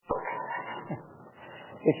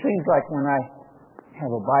It seems like when I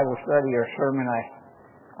have a Bible study or sermon,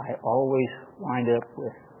 I always wind up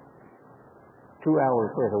with 2 hours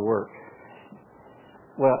worth of work.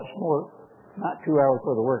 Well, it's more, not 2 hours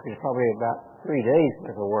worth of work, it's probably about 3 days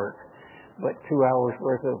worth of work, but 2 hours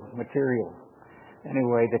worth of material.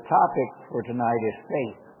 Anyway, the topic for tonight is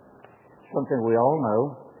faith. Something we all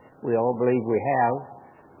know, we all believe we have,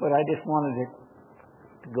 but I just wanted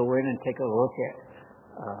to go in and take a look at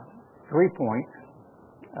 3 points.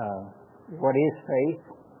 What is faith?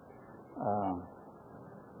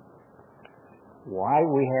 Why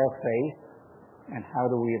we have faith? And how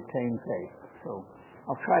do we obtain faith? So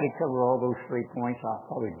I'll try to cover all those 3 points. I'll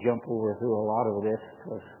probably jump over through a lot of this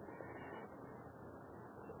because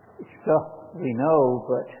it's stuff we know,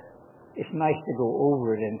 but it's nice to go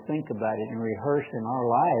over it and think about it and rehearse in our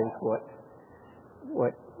lives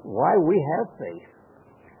why we have faith.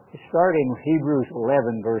 It's starting with Hebrews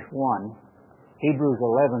 11, verse 1. Hebrews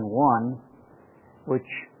 11:1, which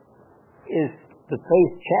is the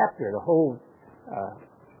faith chapter. The whole.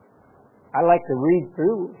 I like to read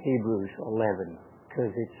through Hebrews 11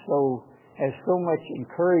 because it has so much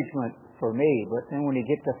encouragement for me. But then when you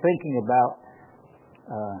get to thinking about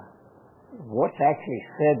what's actually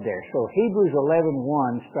said there, so Hebrews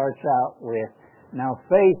 11:1 starts out with, "Now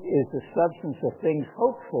faith is the substance of things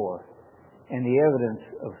hoped for, and the evidence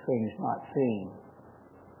of things not seen."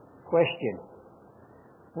 Question: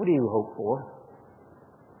 what do you hope for?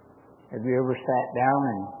 Have you ever sat down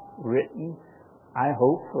and written, "I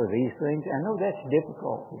hope for these things"? I know that's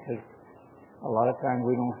difficult because a lot of times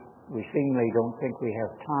we seemingly don't think we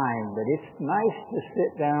have time, but it's nice to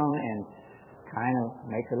sit down and kind of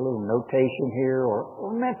make a little notation here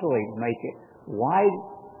or mentally make it.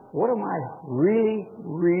 What am I really,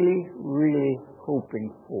 really, really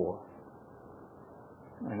hoping for?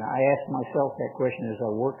 And I asked myself that question as I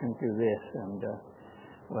was working through this, and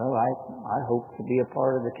I hope to be a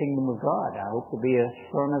part of the kingdom of God. I hope to be a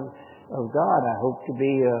son of God. I hope to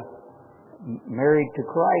be married to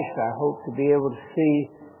Christ. I hope to be able to see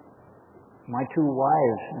my 2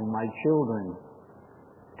 wives and my children,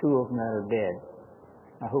 2 of them that are dead.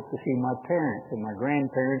 I hope to see my parents and my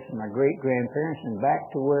grandparents and my great-grandparents and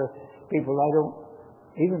back to where people I don't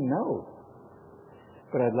even know.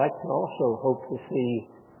 But I'd like to also hope to see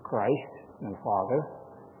Christ and the Father,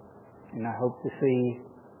 and I hope to see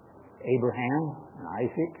Abraham and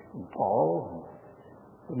Isaac and Paul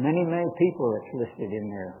and many, many people that's listed in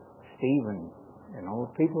there, Stephen, and all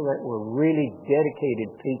the people that were really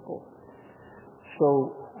dedicated people. So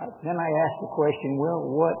then I asked the question, well,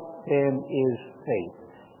 what then is faith?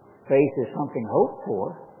 Faith is something hoped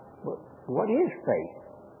for, but what is faith?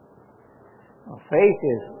 Well, faith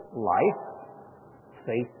is life.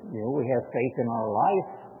 Faith, we have faith in our life.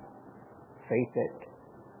 Faith that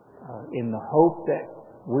in the hope that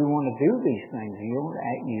we want to do these things.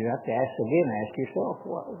 You have to ask yourself,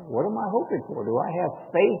 what am I hoping for? Do I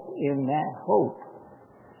have faith in that hope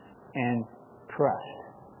and trust?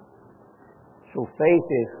 So faith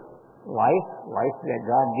is life that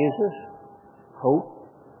God gives us, hope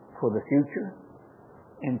for the future,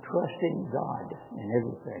 and trusting God in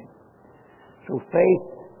everything. So faith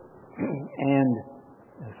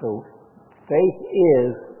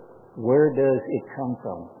is, where does it come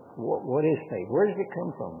from? What is faith? Where does it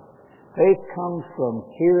come from? Faith comes from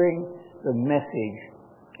hearing the message,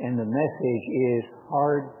 and the message is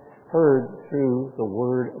heard through the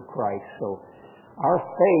Word of Christ. So our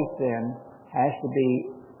faith then has to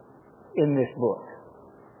be in this book.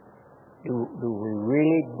 Do we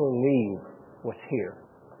really believe what's here?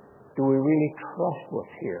 Do we really trust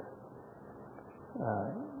what's here?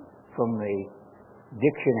 From the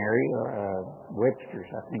dictionary,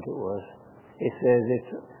 Webster's, I think it was, it says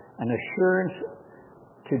it's an assurance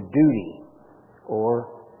to duty, or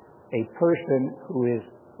a person who is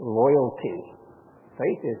loyalty.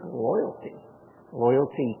 Faith is loyalty.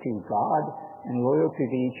 Loyalty to God and loyalty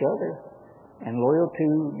to each other and loyalty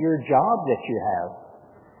to your job that you have.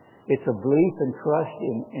 It's a belief and trust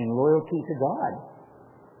in loyalty to God.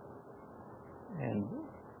 And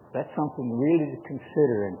that's something really to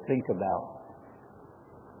consider and think about.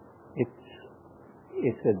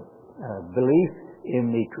 It's a belief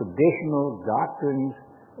in the traditional doctrines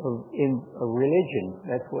of religion.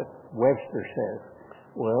 That's what Webster says.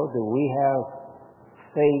 Well, do we have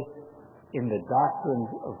faith in the doctrines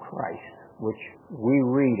of Christ, which we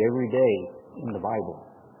read every day in the Bible?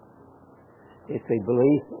 It's a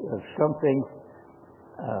belief of something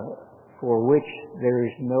for which there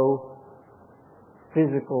is no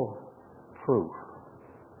physical proof.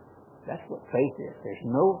 That's what faith is. There's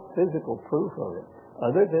no physical proof of it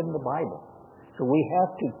other than the Bible. So we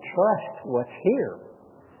have to trust what's here.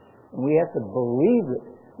 And we have to believe it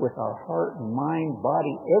with our heart, mind,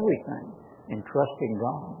 body, everything, and trust in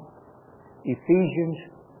God.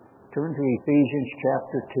 Turn to Ephesians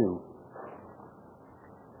chapter 2.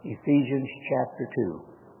 Ephesians chapter 2.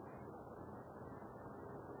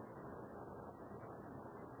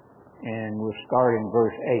 And we'll start in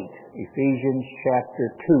verse 8. Ephesians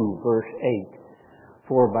chapter 2, verse 8.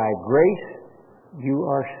 For by grace you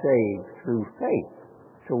are saved through faith.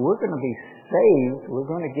 So we're going to be saved, we're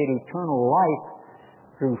going to get eternal life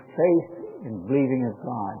through faith in believing of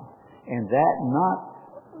God. And that not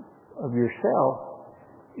of yourself,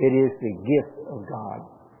 it is the gift of God.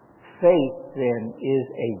 Faith then is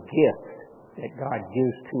a gift that God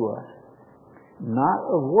gives to us, not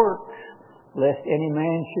of works, lest any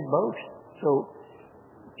man should boast. So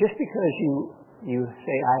just because you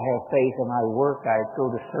say, I have faith and I work, I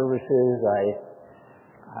go to services,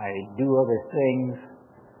 I do other things,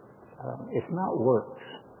 it's not works.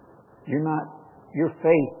 Your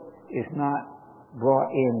faith is not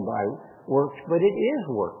brought in by works, but it is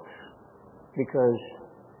works. Because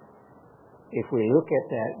if we look at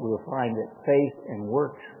that, we'll find that faith and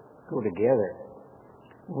works go together.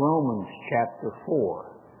 Romans chapter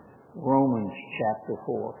 4. Romans chapter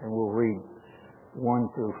 4, and we'll read 1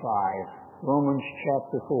 through 5. Romans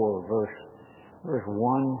chapter 4, verse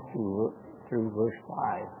 1 through verse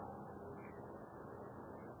 5.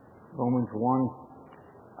 Romans 4,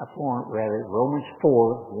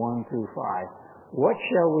 1 through 5. What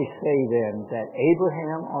shall we say then that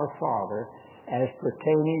Abraham our father, as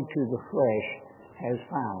pertaining to the flesh, has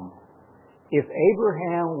found? If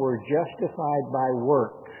Abraham were justified by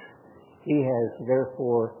works, he has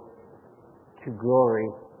therefore to glory,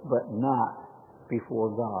 but not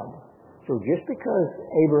before God. So just because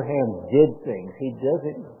Abraham did things, he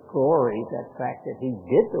doesn't glory that fact that he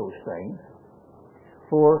did those things.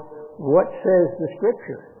 For what says the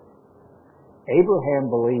Scripture?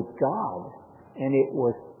 Abraham believed God, and it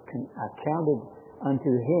was accounted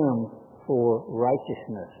unto him for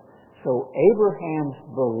righteousness. So Abraham's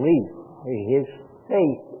belief, his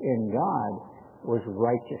faith in God, was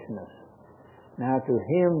righteousness. Now to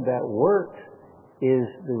him that works is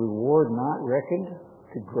the reward not reckoned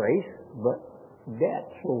to grace, but debt.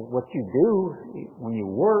 So what you do when you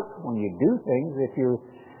work, when you do things, if you're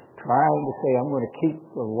trying to say, I'm going to keep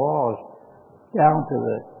the laws down to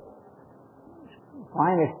the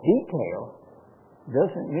finest detail,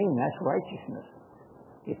 doesn't mean that's righteousness.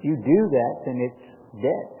 If you do that, then it's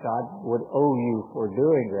debt. God would owe you for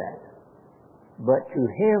doing that. But to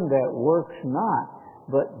him that works not,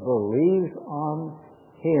 but believes on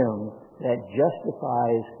him that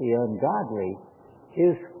justifies the ungodly,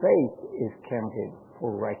 his faith is counted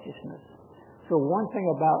for righteousness. So one thing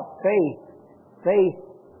about faith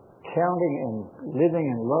counting and living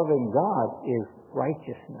and loving God is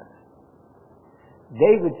righteousness.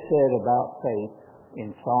 David said about faith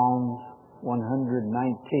in Psalms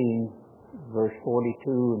 119, verse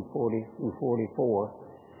 42 and 40 through 44,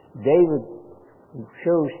 David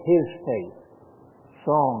shows his faith.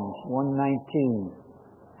 Psalms 119,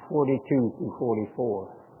 42 through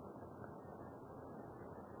 44.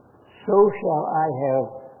 So shall I have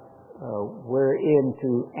wherein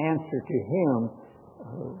to answer to him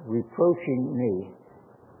reproaching me,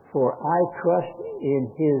 for I trust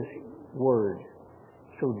in his word.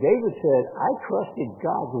 So David said, I trusted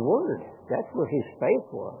God's word. That's where his faith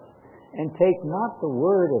was. And take not the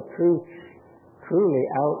word of truth truly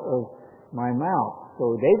out of my mouth.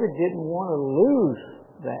 So David didn't want to lose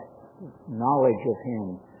that knowledge of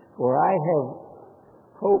him. For I have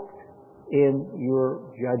hoped in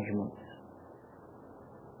your judgments.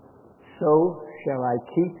 So shall I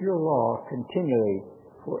keep your law continually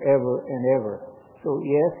forever and ever. So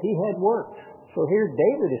yes, he had works. So here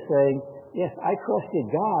David is saying, yes, I trusted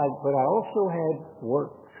God, but I also had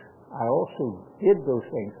works. I also did those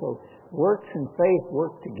things. So works and faith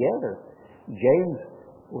work together. James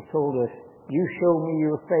told us, you show me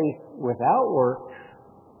your faith without works,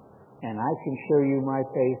 and I can show you my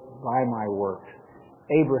faith by my works.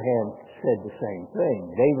 Abraham said the same thing.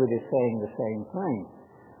 David is saying the same thing.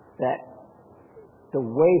 That the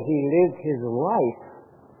way he lived his life,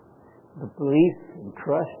 the belief and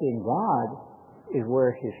trust in God, is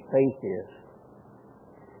where his faith is.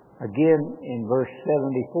 Again, in verse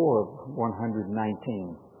 74 of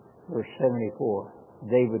 119, verse 74,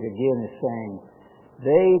 David again is saying,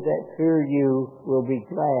 they that fear you will be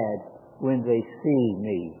glad when they see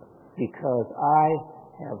me, because I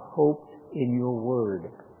have hoped in your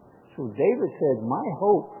word. So David said, my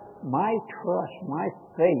hope, my trust, my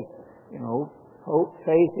faith, hope,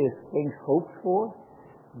 faith is things hoped for.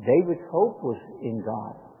 David's hope was in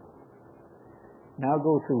God. Now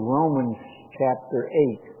go to Romans chapter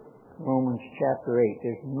 8. Romans chapter 8.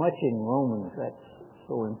 There's much in Romans that's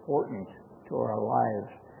so important to our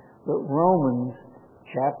lives. But Romans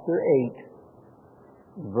chapter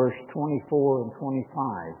 8, verse 24 and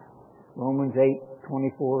 25. Romans 8,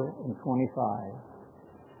 24 and 25.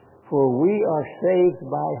 For we are saved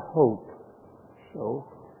by hope. So,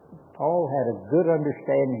 Paul had a good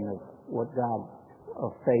understanding of what God,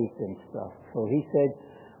 of faith and stuff. So he said,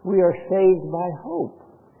 we are saved by hope.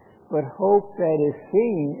 But hope that is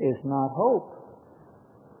seen is not hope.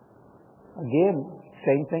 Again,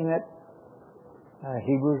 same thing that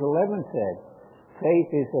Hebrews 11 said. Faith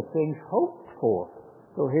is the things hoped for.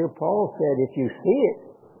 So here Paul said, if you see it,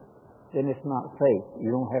 then it's not faith.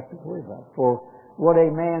 You don't have to worry about it. For what a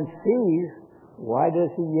man sees, why does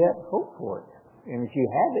he yet hope for it? And if you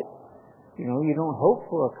have it, you don't hope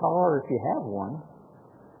for a car if you have one.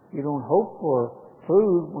 You don't hope for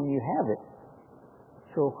food when you have it.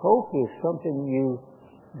 So hope is something you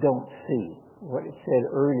don't see. What it said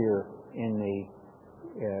earlier in the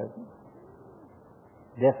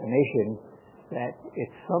definition, that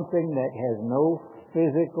it's something that has no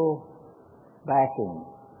physical backing.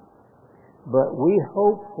 But we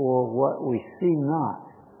hope for what we see not.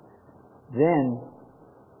 Then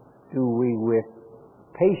do we with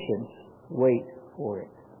patience wait for it.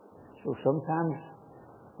 So sometimes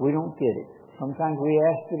we don't get it. Sometimes we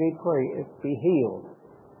ask to be healed.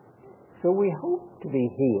 So we hope to be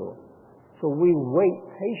healed. So we wait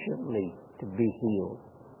patiently to be healed.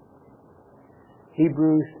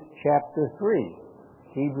 Hebrews chapter 3.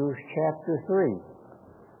 Hebrews chapter 3.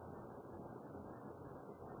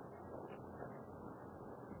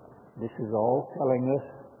 This is all telling us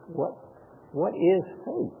what is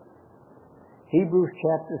faith. Hebrews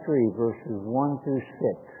chapter 3, verses 1 through 6.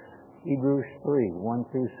 Hebrews 3, 1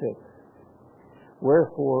 through 6.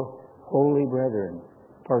 Wherefore, holy brethren,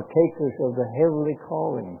 partakers of the heavenly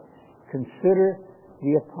calling, consider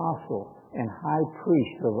the apostle and high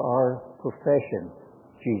priest of our profession,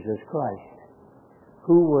 Jesus Christ,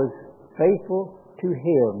 who was faithful to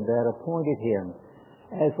him that appointed him,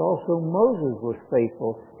 as also Moses was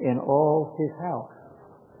faithful in all his house.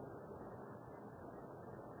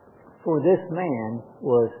 For this man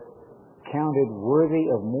was counted worthy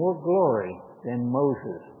of more glory than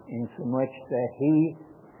Moses, insomuch that he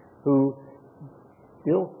who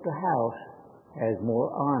built the house has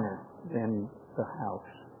more honor than the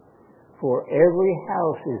house. For every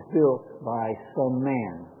house is built by some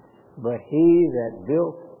man, but he that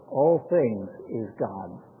built all things is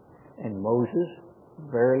God. And Moses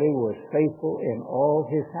verily was faithful in all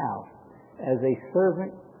his house, as a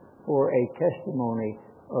servant for a testimony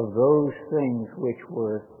of those things which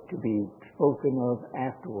were to be spoken of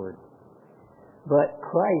afterward. But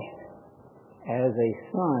Christ as a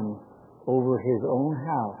son over his own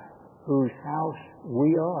house, whose house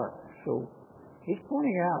we are. So he's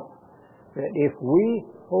pointing out that if we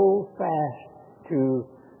hold fast to,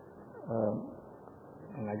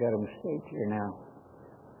 and I got a mistake here now.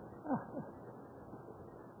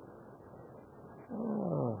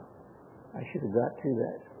 I should have got to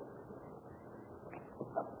that.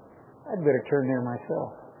 I'd better turn there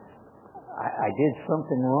myself. I did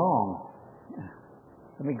something wrong.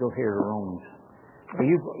 Let me go here to Romans. Well,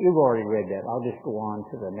 you've already read that. I'll just go on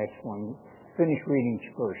to the next one. Finish reading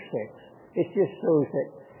verse 6. It just shows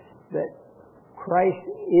that Christ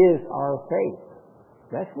is our faith.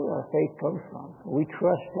 That's where our faith comes from. We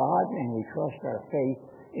trust God and we trust our faith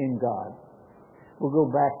in God. We'll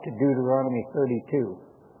go back to Deuteronomy 32.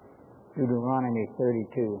 Deuteronomy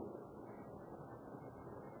 32.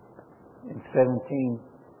 In 17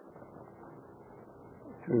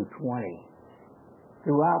 through 20.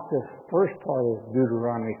 Throughout the first part of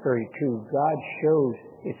Deuteronomy 32, God shows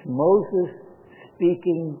it's Moses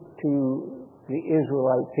speaking to the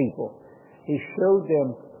Israelite people. He showed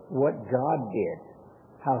them what God did,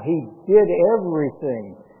 how he did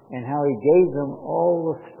everything, and how he gave them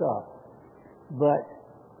all the stuff. But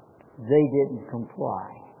they didn't comply.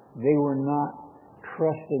 They were not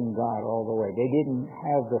trusting God all the way. They didn't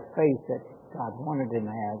have the faith that God wanted them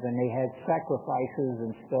to have, and they had sacrifices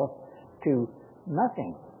and stuff to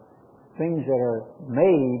nothing. Things that are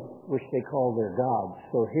made, which they call their gods.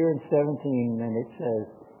 So here in 17, then it says,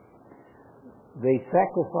 they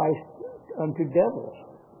sacrificed unto devils.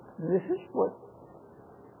 And this is what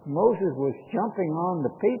Moses was jumping on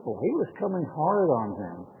the people. He was coming hard on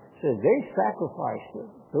them. Said they sacrificed it.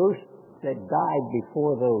 Those that died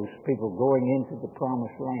before those people going into the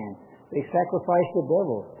promised land, they sacrificed the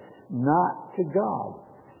devils, not to God,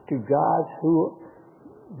 to gods who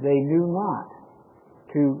they knew not,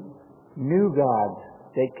 to new gods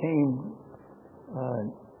that came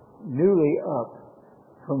newly up,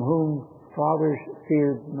 from whom fathers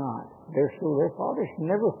feared not. Their fathers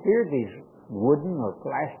never feared these wooden or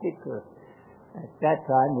plastic, or at that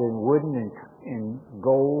time they were wooden and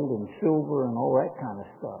gold and silver and all that kind of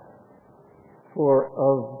stuff. For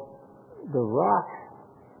of the rock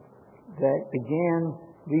that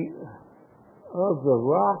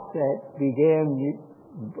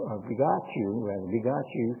begot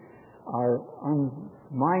you, are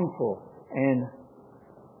unmindful, and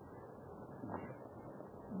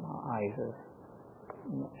my eyes are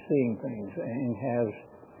seeing things, and has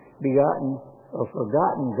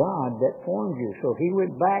forgotten God that formed you. So he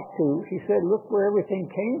went back he said, look where everything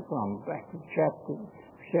came from. Back to chapter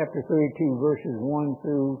 32, verses 1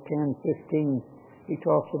 through 10, 15, he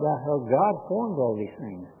talks about how God formed all these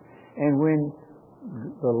things. And when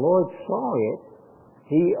the Lord saw it,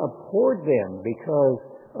 he abhorred them because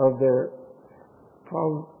of their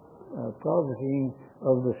provoking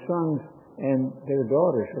of the sons and their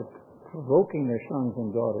daughters, or provoking their sons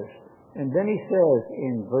and daughters. And then he says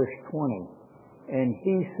in verse 20, and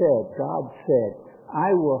he said, God said,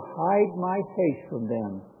 I will hide my face from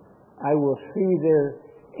them. I will see their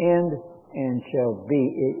end, and shall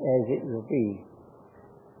be it as it will be.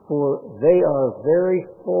 For they are very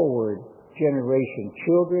forward generation,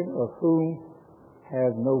 children of whom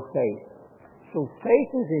have no faith. So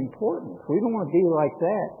faith is important. We don't want to be like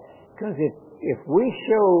that, because if we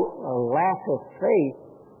show a lack of faith,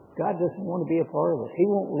 God doesn't want to be a part of us. He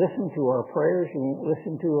won't listen to our prayers. He won't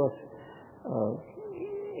listen to us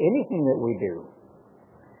anything that we do.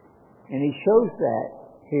 And he shows that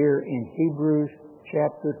here in Hebrews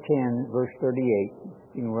chapter 10, verse 38.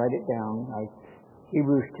 You can write it down.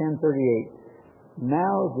 Hebrews 10:38.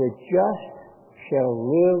 Now the just shall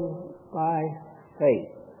live by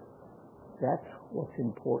faith. That's what's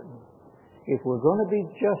important. If we're going to be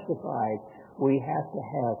justified, we have to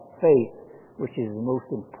have faith, which is the most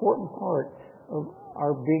important part of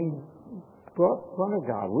our being brought in front of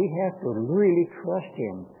God. We have to really trust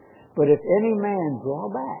Him. But if any man draw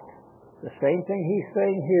back, the same thing he's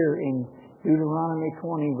saying here in Deuteronomy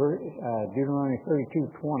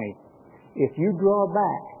 32:20. If you draw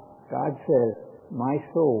back, God says, my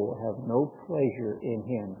soul have no pleasure in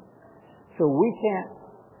him. So we can't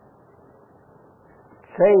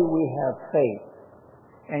say we have faith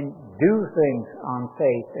and do things on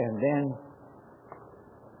faith and then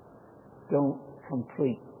don't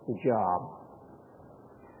complete the job.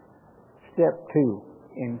 Step 2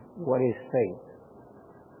 in what is faith.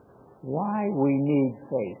 Why we need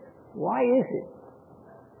faith. Why is it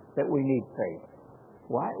that we need faith?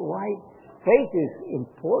 Why? Faith is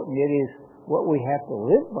important. It is what we have to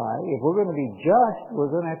live by. If we're going to be just, we're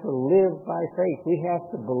going to have to live by faith. We have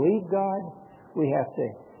to believe God. We have to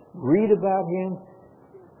read about Him.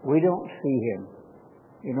 We don't see Him.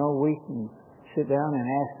 You know, we can sit down and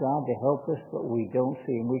ask God to help us, but we don't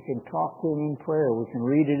see Him. We can talk to Him in prayer. We can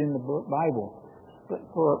read it in the Bible. But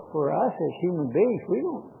for us as human beings,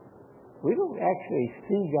 we don't actually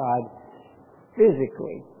see God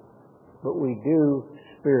physically, but we do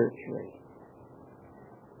spiritually.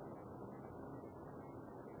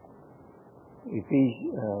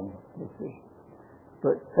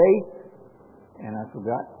 But faith, and I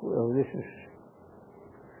forgot, I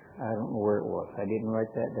don't know where it was. I didn't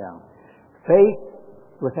write that down.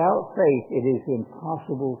 Without faith, it is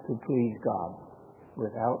impossible to please God.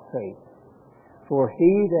 Without faith. For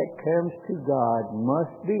he that comes to God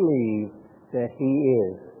must believe that He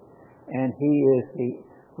is, and He is the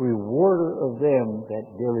rewarder of them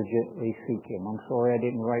that diligently seek Him. I'm sorry I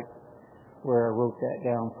didn't write where I wrote that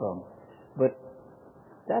down from. But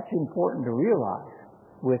that's important to realize.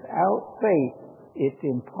 Without faith, it's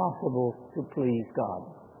impossible to please God.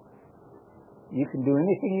 You can do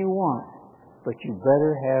anything you want, but you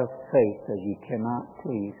better have faith, because you cannot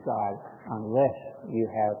please God unless you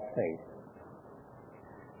have faith.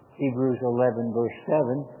 Hebrews 11, verse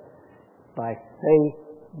 7, by faith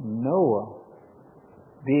Noah,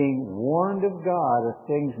 being warned of God of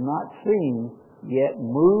things not seen, yet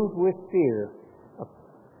moved with fear,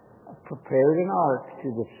 prepared an ark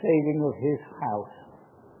to the saving of his house,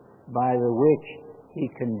 by the which he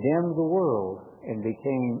condemned the world and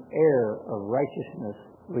became heir of righteousness,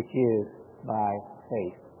 which is by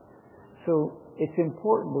faith. So it's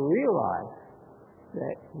important to realize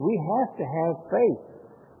that we have to have faith.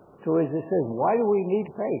 So as it says, why do we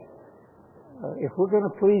need faith? If we're going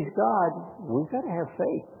to please God, we've got to have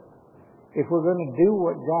faith. If we're going to do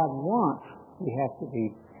what God wants, we have to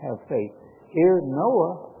have faith. Here,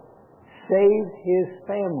 Noah saved his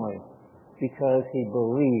family because he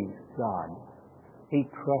believed God. He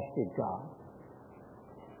trusted God.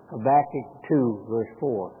 Habakkuk 2, verse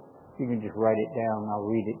 4. You can just write it down, I'll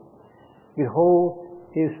read it. Behold,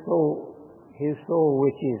 his soul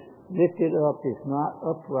which is lifted up is not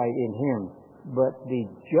upright in him, but the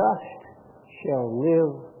just shall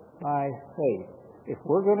live by faith. If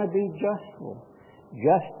we're going to be just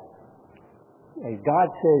as God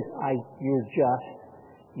says, you're just,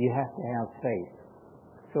 you have to have faith.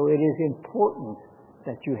 So it is important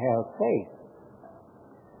that you have faith.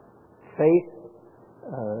 Faith,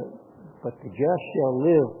 but the just shall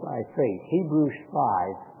live by faith. Hebrews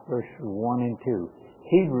 5, verse 1 and 2.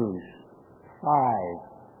 Hebrews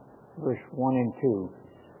 5, verse 1 and 2.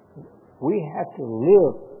 We have to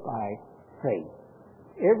live by faith.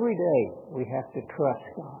 Every day we have to trust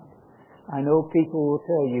God. I know people will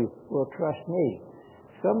tell you, well, trust me.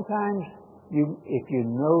 Sometimes if you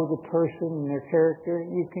know the person and their character,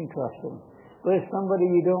 you can trust them. But if somebody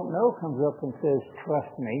you don't know comes up and says,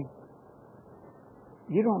 trust me,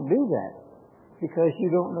 you don't do that because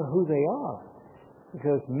you don't know who they are.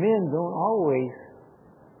 Because men don't always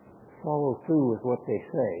follow through with what they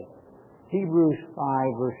say. Hebrews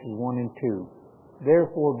 5, verses 1 and 2.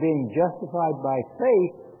 Therefore, being justified by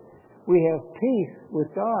faith, we have peace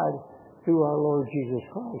with God through our Lord Jesus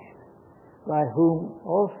Christ, by whom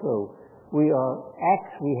also we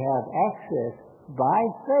have access by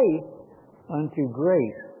faith unto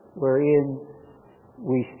grace, wherein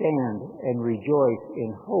we stand and rejoice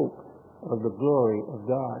in hope of the glory of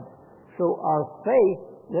God. So our faith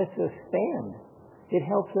lets us stand. It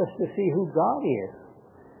helps us to see who God is.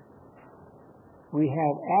 We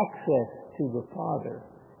have access to the Father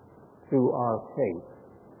through our faith.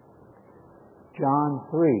 John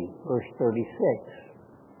 3, verse 36.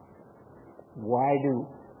 Why do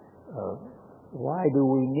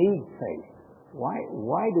we need faith?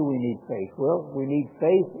 Why do we need faith? Well, we need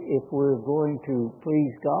faith if we're going to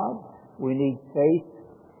please God. We need faith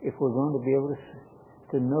if we're going to be able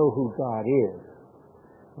to know who God is.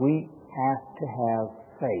 We have to have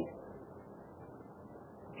faith.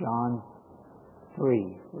 John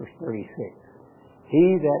 3, verse 36.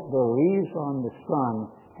 He that believes on the Son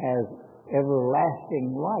has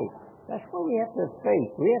everlasting life. That's why we have to have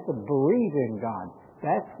faith. We have to believe in God.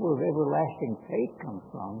 That's where everlasting faith comes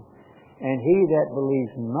from. And he that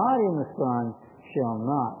believes not in the Son shall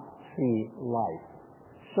not see life.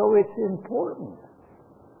 So it's important,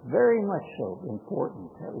 very much so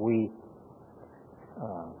important, that we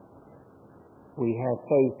have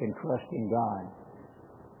faith and trust in God.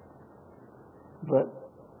 But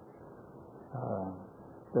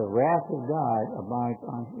the wrath of God abides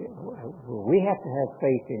on. We have to have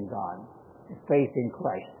faith in God, faith in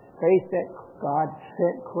Christ, faith that God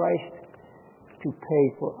sent Christ to pay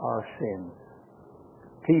for our sins.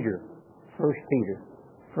 1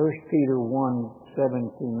 Peter 1,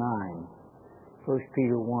 7 through 9. 1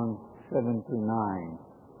 Peter 1, 7 through 9.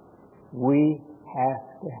 We have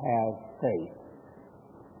to have faith.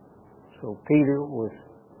 So Peter was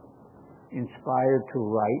inspired to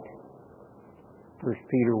write 1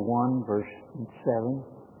 Peter 1, verse 7,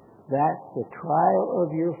 that the trial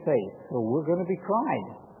of your faith. So we're going to be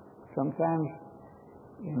tried. Sometimes,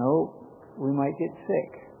 we might get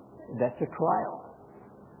sick. That's a trial.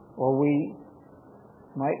 Or we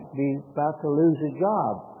might be about to lose a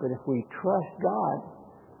job. But if we trust God,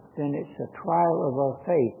 then it's a trial of our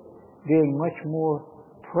faith, being much more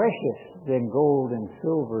precious than gold and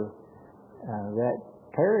silver that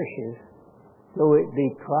perishes, though it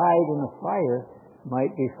be tried in the fire,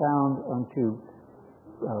 might be found unto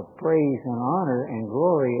praise and honor and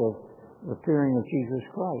glory of the appearing of Jesus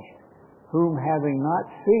Christ, whom having not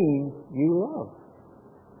seen, you love,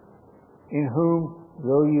 in whom,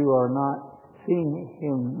 though you are not seeing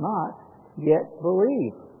him not, yet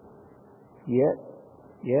believe.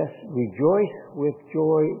 Yes, rejoice with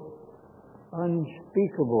joy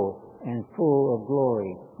unspeakable and full of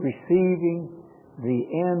glory, receiving the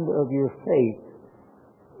end of your faith,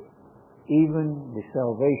 even the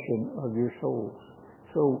salvation of your souls.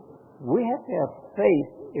 So we have to have faith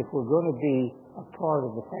if we're going to be a part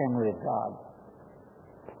of the family of God.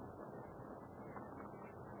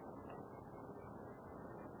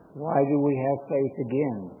 Why do we have faith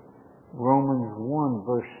again? Romans 1,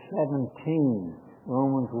 verse 17.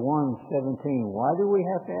 Romans 1:17. Why do we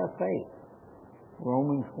have to have faith?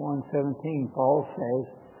 Romans 1:17, Paul says,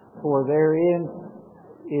 for therein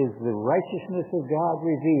is the righteousness of God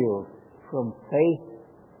revealed from faith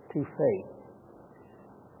to faith.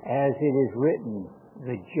 As it is written,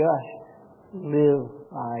 the just live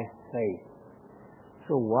by faith.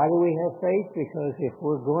 So why do we have faith? Because if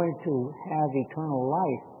we're going to have eternal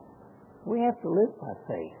life, we have to live by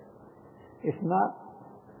faith. It's not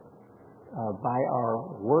by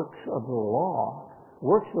our works of the law.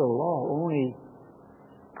 Works of the law only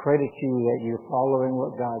credit you that you're following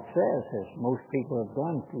what God says, as most people have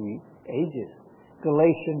done through ages.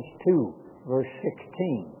 Galatians 2, verse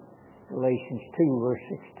 16. Galatians 2, verse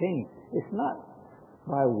 16. It's not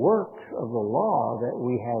by works of the law that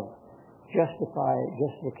we have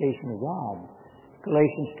justification of God.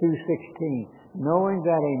 Galatians 2:16, knowing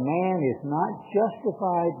that a man is not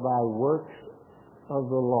justified by works of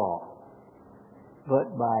the law,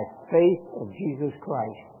 but by faith of Jesus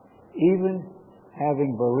Christ, even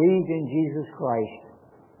having believed in Jesus Christ,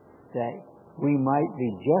 that we might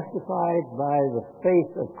be justified by the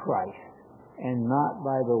faith of Christ, and not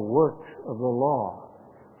by the works of the law.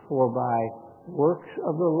 For by works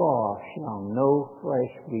of the law shall no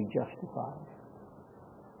flesh be justified.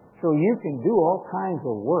 So you can do all kinds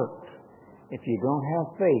of works. If you don't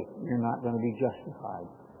have faith, you're not going to be justified.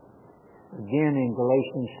 Again in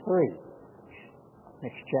Galatians 3,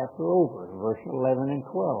 next chapter over, verse 11 and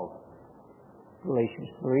 12. Galatians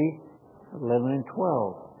 3, 11 and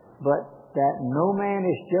 12. But that no man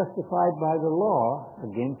is justified by the law,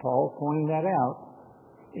 again Paul pointing that out,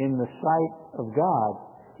 in the sight of God,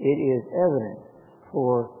 it is evident,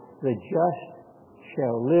 for the just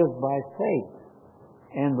shall live by faith.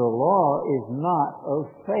 And the law is not of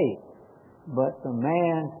faith, but the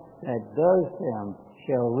man that does them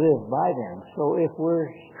shall live by them. So if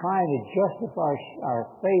we're trying to justify our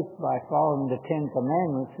faith by following the Ten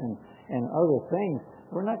Commandments and other things,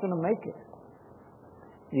 we're not going to make it.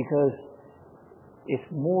 Because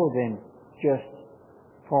it's more than just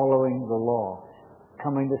following the law,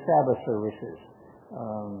 coming to Sabbath services,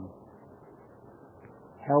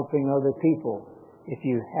 helping other people. If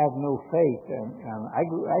you have no faith,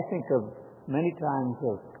 I think of many times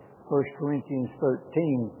of 1 Corinthians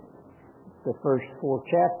 13, the first 4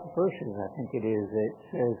 verses, I think it is, it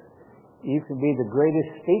says, you can be the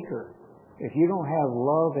greatest speaker. If you don't have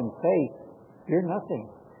love and faith, you're nothing.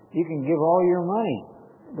 You can give all your money.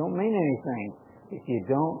 It don't mean anything if you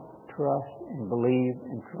don't trust and believe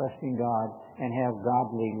and trust in God and have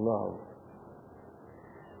godly love.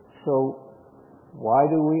 So, why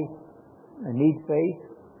do we need faith?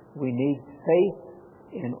 We need faith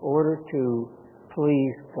in order to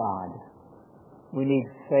please God. We need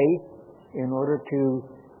faith in order to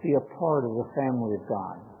be a part of the family of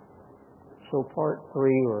God. So part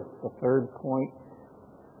 3, or the third point,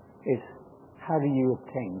 is how do you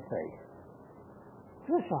obtain faith?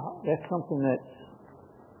 That's something that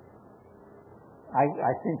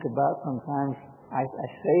I think about sometimes. I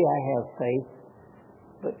say I have faith,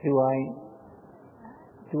 but do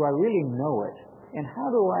I really know it? And how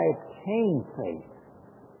do I obtain faith?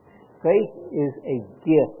 Faith is a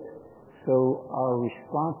gift, so our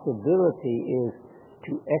responsibility is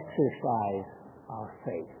to exercise our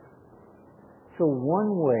faith. So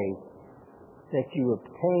one way that you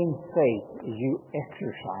obtain faith is you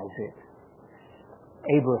exercise it.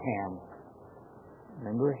 Abraham,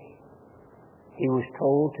 remember, he was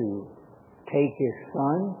told to take his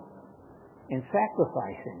son and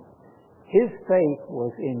sacrifice him. His faith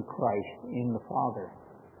was in Christ, in the Father.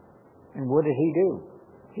 And what did he do?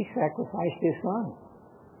 He sacrificed his son.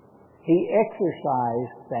 He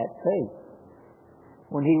exercised that faith.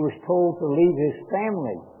 When he was told to leave his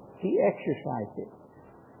family, he exercised it.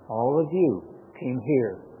 All of you came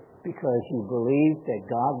here because you believed that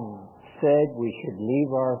God said we should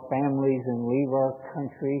leave our families and leave our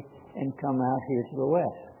country and come out here to the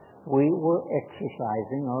West. We were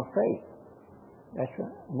exercising our faith. That's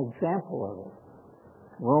an example of it.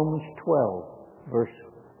 Romans 12, verse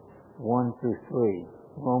 1 through 3.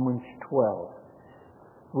 Romans 12.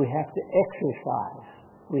 We have to exercise.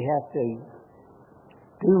 We have to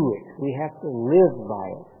do it. We have to live by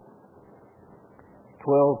it.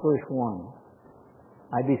 12, verse 1.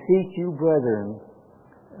 I beseech you, brethren,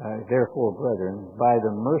 therefore, brethren, by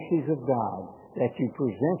the mercies of God, that you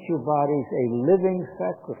present your bodies a living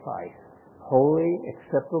sacrifice, holy,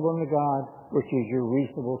 acceptable unto God, which is your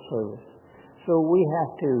reasonable service. So we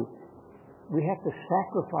have to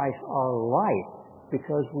sacrifice our life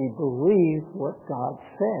because we believe what God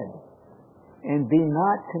said. And be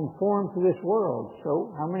not conformed to this world.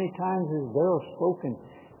 So how many times has Darrell spoken?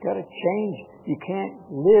 Got to change. You can't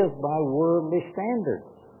live by worldly standards.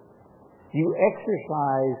 You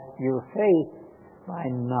exercise your faith by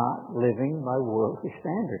not living by worldly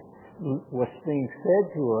standards. What's being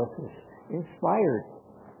said to us is inspired.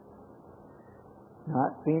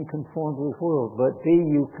 Not being conformed to this world, but be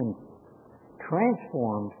you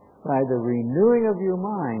transformed by the renewing of your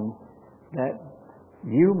mind, that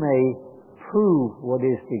you may prove what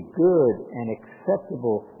is the good and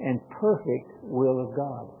acceptable and perfect will of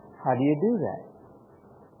God. How do you do that?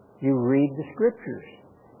 You read the Scriptures.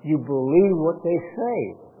 You believe what they say.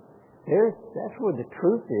 That's where the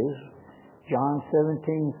truth is. John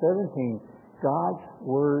 17:17. God's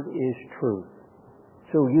Word is truth.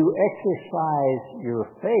 So you exercise your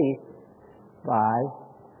faith by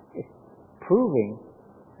proving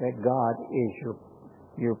that God is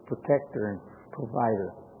your protector and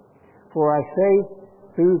provider. For I say,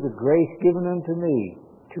 through the grace given unto me,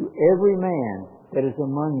 to every man that is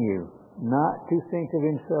among you, not to think of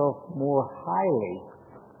himself more highly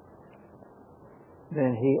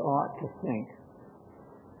than he ought to think,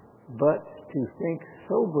 but to think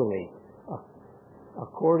soberly,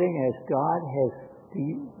 according as God has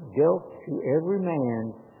dealt to every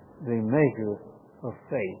man the measure of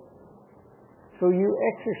faith. So you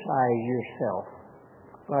exercise yourself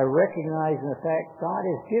by recognizing the fact God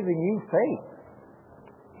has given you faith.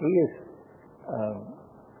 He has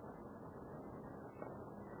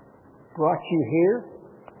brought you here,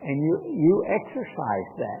 and you exercise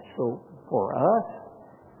that. So for us,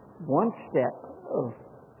 one step of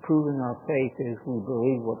proving our faith is we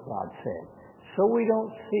believe what God said. So we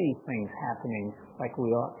don't see things happening like we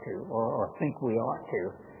ought to, or think we ought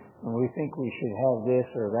to, and we think we should have this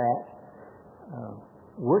or that.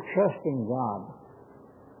 We're trusting God.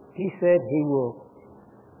 He said He will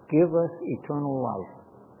give us eternal life.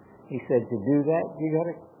 He said to do that,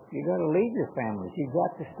 you got to leave your families. You've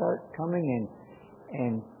got to start coming in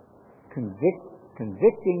and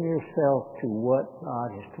convicting yourself to what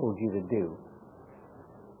God has told you to do.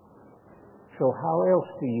 So how else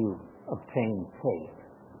do you obtain faith?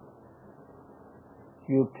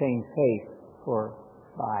 You obtain faith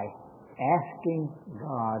by asking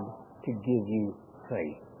God to give you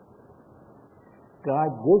faith. God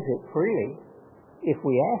gives it freely if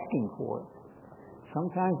we ask Him for it.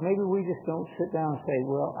 Sometimes maybe we just don't sit down and say,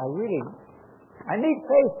 well, I need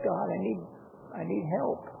faith, God. I need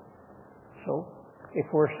help. So if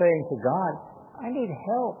we're saying to God, I need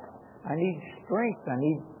help, I need strength, I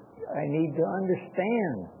need to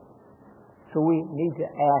understand. So we need to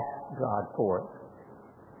ask God for it.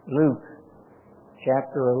 Luke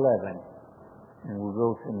chapter 11, and we'll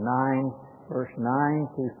go to 9, verse 9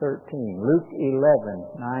 through 13. Luke 11,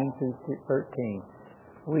 9 through 13.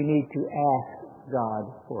 We need to ask God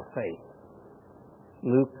for faith.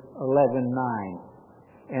 Luke 11:9.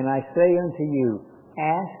 And I say unto you,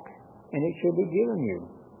 ask, and it shall be given you.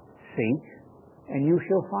 Seek, and you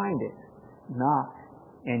shall find it. Knock,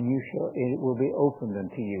 and it will be opened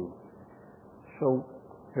unto you. So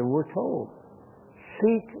here we're told,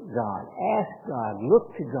 seek God, ask God,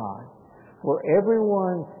 look to God. For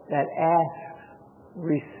everyone that asks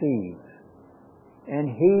receives, and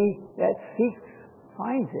he that seeks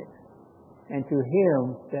finds it, and to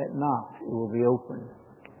him that knocks it will be opened.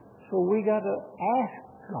 So we got to ask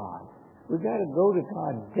God. We got to go to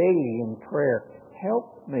God daily in prayer.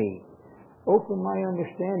 Help me. Open my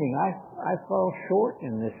understanding. I fall short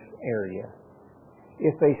in this area.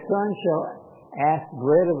 If a son shall ask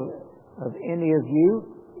bread of any of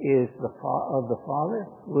you, is of the Father,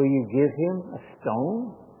 will you give him a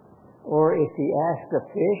stone? Or if he asks a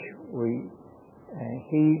fish, will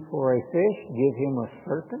he for a fish give him a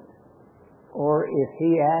serpent? Or if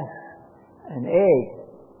he asks an egg,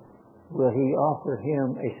 will he offer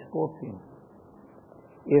him a scorpion?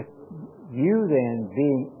 If you then,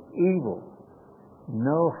 being evil,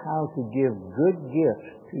 know how to give good gifts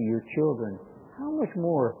to your children, how much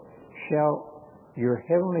more shall your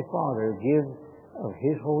heavenly Father give of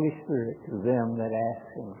His Holy Spirit to them that ask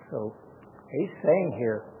Him? So He's saying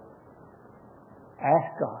here,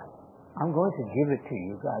 ask God. I'm going to give it to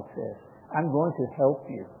you, God says. I'm going to help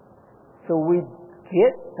you. So we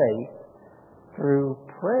get faith through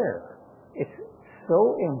prayer. It's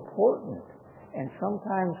so important. And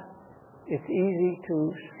sometimes it's easy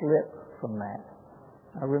to slip from that.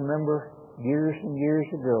 I remember years and years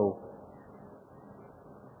ago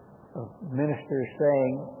a minister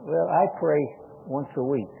saying, well, I pray once a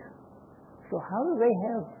week. So how do they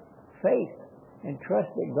have faith and trust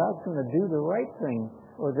that God's going to do the right thing,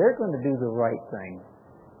 or they're going to do the right thing?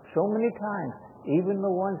 So many times, even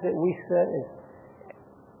the ones that we set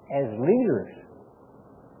as leaders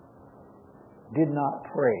did not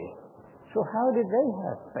pray. So how did they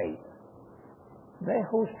have faith? That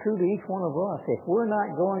holds true to each one of us. If we're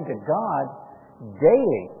not going to God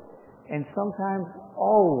daily, and sometimes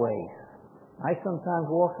always, I sometimes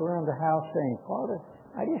walk around the house saying, Father,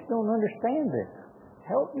 I just don't understand this.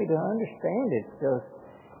 Help me to understand it, because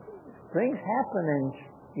things happen and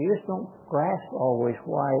you just don't grasp always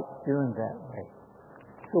why it's doing that way.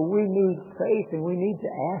 So we need faith, and we need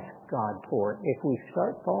to ask God for it. If we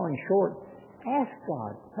start falling short, Ask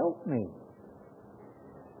God, help me.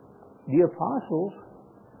 The apostles,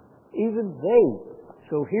 even they,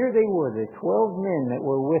 so here they were, the 12 men that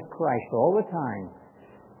were with Christ all the time.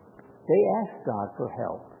 They asked God for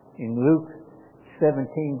help. In Luke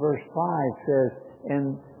 17 verse 5 says,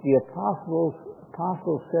 and the apostles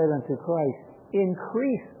said unto Christ,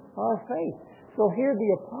 increase our faith. So here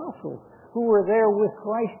the apostles who were there with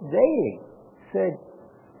Christ daily said,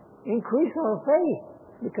 increase our faith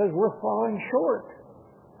because we're falling short.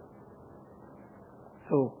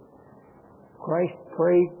 So Christ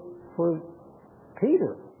prayed for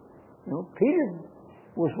Peter. Peter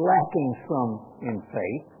was lacking some in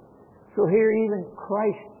faith. So here even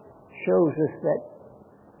Christ shows us that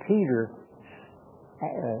Peter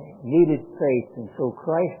needed faith. And so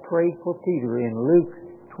Christ prayed for Peter in Luke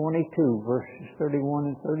 22, verses 31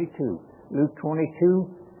 and 32. Luke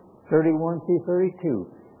 22, 31 through 32.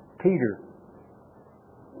 Peter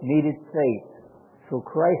needed faith. So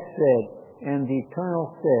Christ said, and the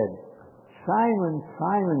Eternal said, Simon,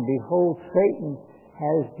 Simon, behold, Satan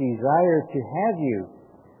has desired to have you,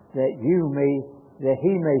 that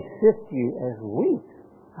he may sift you as wheat.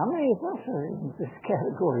 How many of us are in this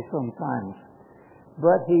category sometimes?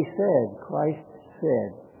 But he said, Christ said,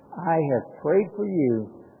 I have prayed for you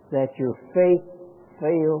that your faith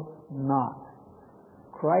fail not.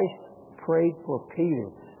 Christ prayed for Peter,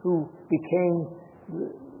 who became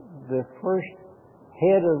the first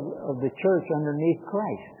head of the church underneath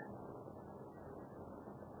Christ.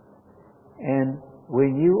 And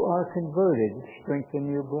when you are converted, strengthen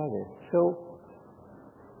your brother. So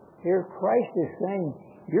here Christ is saying,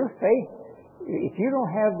 your faith, if you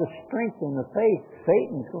don't have the strength in the faith,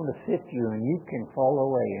 Satan's going to sift you and you can fall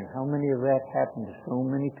away. And how many of that happened to so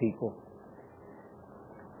many people?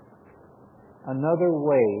 Another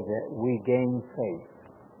way that we gain faith,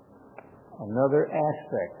 another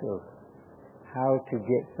aspect of how to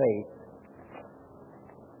get faith,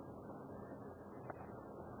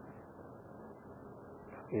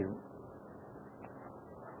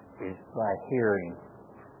 is by hearing.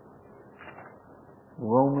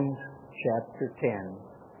 Romans chapter 10.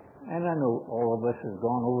 And I know all of us have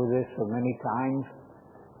gone over this so many times.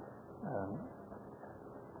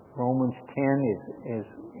 Romans 10 is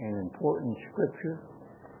an important scripture.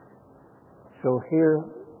 So here,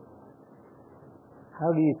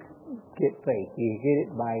 how do you get faith? You get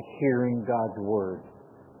it by hearing God's Word.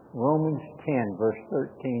 Romans 10, verse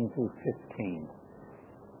 13 through 15.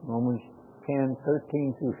 Romans 10,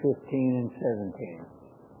 13 through 15 and 17.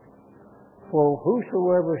 For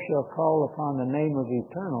whosoever shall call upon the name of the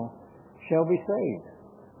Eternal shall be saved.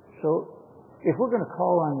 So, if we're going to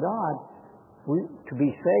call on God to be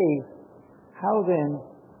saved, how then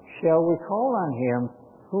shall we call on Him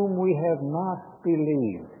whom we have not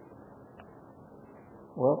believed?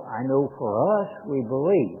 Well, I know for us we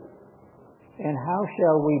believe. And how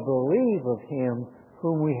shall we believe of Him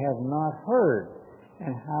whom we have not heard?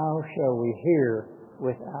 And how shall we hear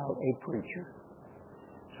without a preacher?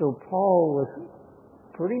 So Paul was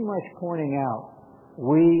pretty much pointing out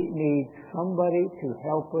we need somebody to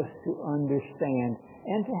help us to understand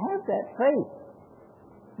and to have that faith.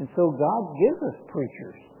 And so God gives us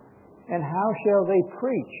preachers. And how shall they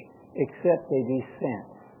preach except they be sent?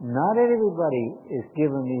 Not everybody is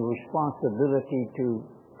given the responsibility to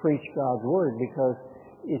preach God's Word, because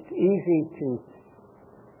it's easy to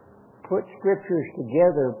put scriptures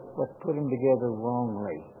together but put them together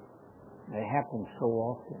wrongly. It happens so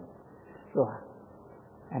often. So,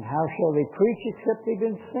 and how shall they preach except they've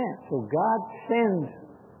been sent? So God sends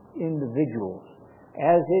individuals.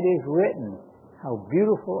 As it is written, how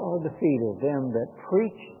beautiful are the feet of them that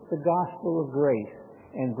preach the gospel of grace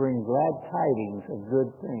and bring glad tidings of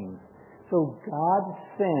good things. So God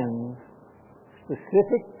sends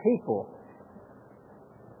specific people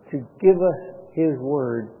to give us His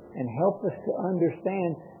Word and help us to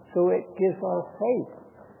understand, so it gives our faith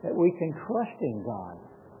that we can trust in God.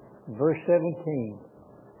 Verse 17.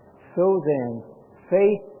 So then,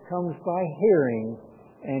 faith comes by hearing,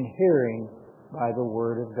 and hearing by the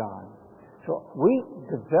Word of God. So we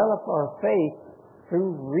develop our faith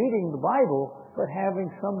through reading the Bible, but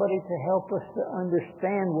having somebody to help us to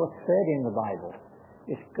understand what's said in the Bible.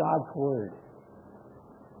 It's God's Word.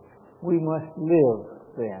 We must live,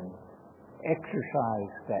 then,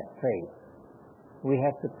 exercise that faith. We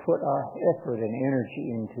have to put our effort and energy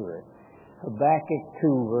into it. Habakkuk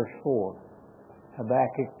 2, verse 4.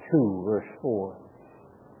 Habakkuk 2, verse 4.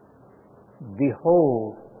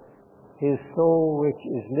 Behold, his soul which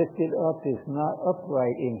is lifted up is not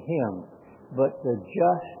upright in him, but the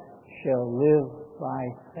just shall live by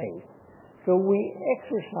faith. So we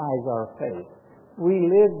exercise our faith. We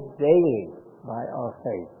live daily by our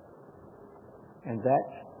faith. And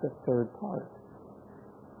that's the third part.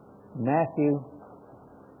 Matthew,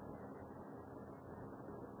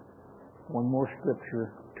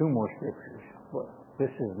 two more scriptures. Well, this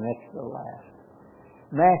is next to the last.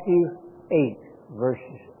 Matthew 8,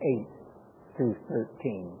 verses 8 through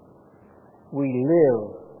 13. We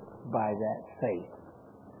live by that faith.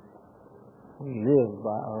 We live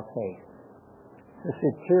by our faith. The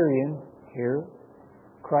centurion here,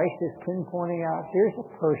 Christ is pinpointing out, here's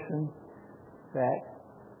a person that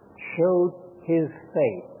showed his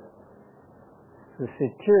faith. The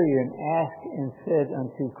centurion asked and said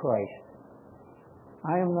unto Christ,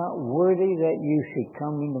 I am not worthy that you should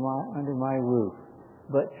come under my roof,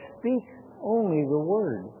 but speak only the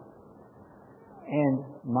word, and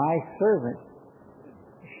my servant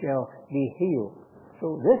shall be healed.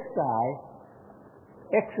 So this guy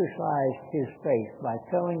exercised his faith by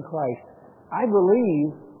telling Christ, I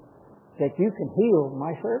believe that you can heal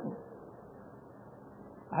my servant.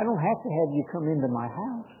 I don't have to have you come into my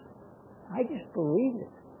house. I just believe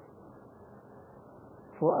it.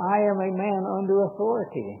 For I am a man under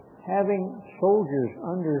authority, having soldiers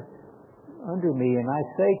under me, and I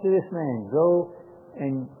say to this man, go,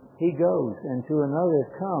 and he goes, and to another,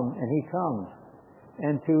 come, and he comes,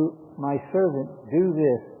 and to my servant, do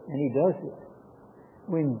this, and he does it.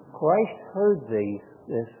 When Christ heard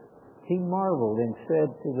this, he marveled and said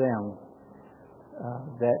to them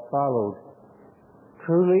that followed,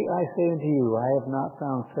 truly I say unto you, I have not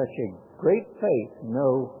found such a great faith,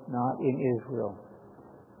 no, not in Israel.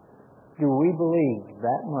 Do we believe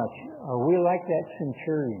that much? Are we like that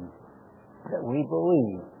centurion, that we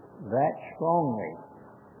believe that strongly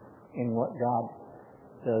in what God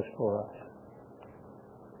does for us?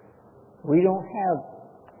 We don't have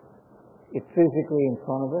it physically in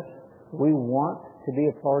front of us. We want to be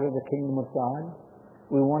a part of the kingdom of God.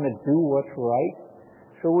 We want to do what's right.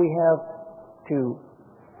 So we have to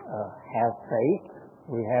have faith.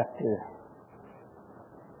 We have to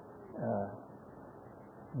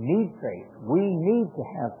need faith. We need to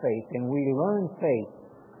have faith, and we learn faith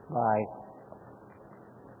by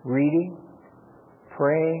reading,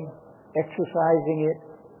 praying, exercising it,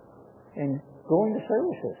 and going to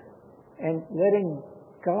services, and letting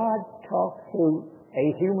God talk through a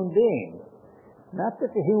human being. Not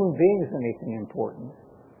that the human being is anything important,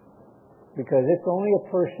 because it's only a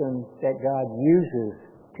person that God uses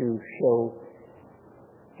to show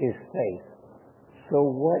his faith. So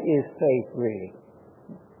what is faith really?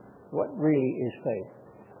 What really is faith?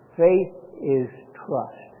 Faith is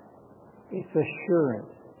trust. It's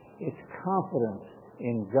assurance. It's confidence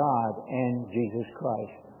in God and Jesus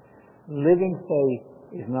Christ. Living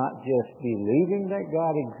faith is not just believing that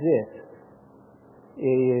God exists.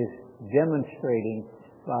 It is demonstrating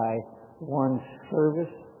by one's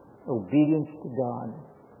service, obedience to God.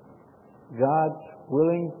 God's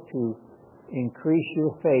willing to increase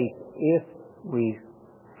your faith if we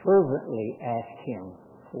fervently ask Him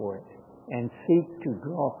for it and seek to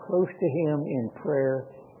draw close to Him in prayer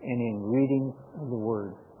and in reading of the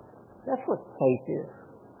Word. That's what faith is.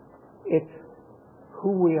 It's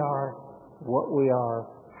who we are, what we are,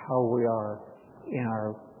 how we are in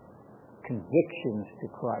our convictions to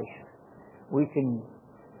Christ.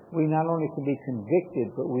 We not only can be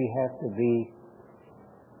convicted, but we have to be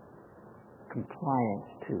compliant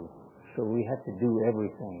too. So we have to do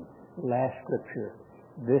everything. Last scripture.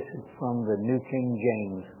 This is from the New King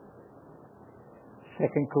James.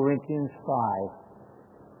 2 Corinthians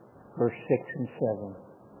 5, verse 6 and 7.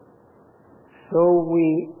 So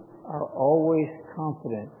we are always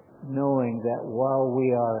confident, knowing that while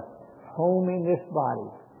we are home in this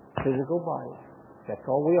body, physical body, that's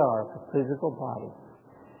all we are, a physical body,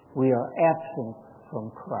 we are absent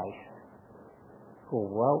from Christ. For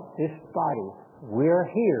while this body, we are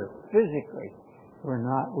here physically, we're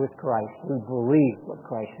not with Christ. We believe what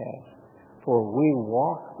Christ has. For we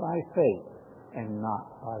walk by faith and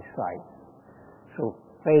not by sight. So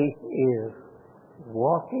faith is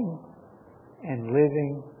walking and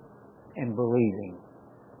living and believing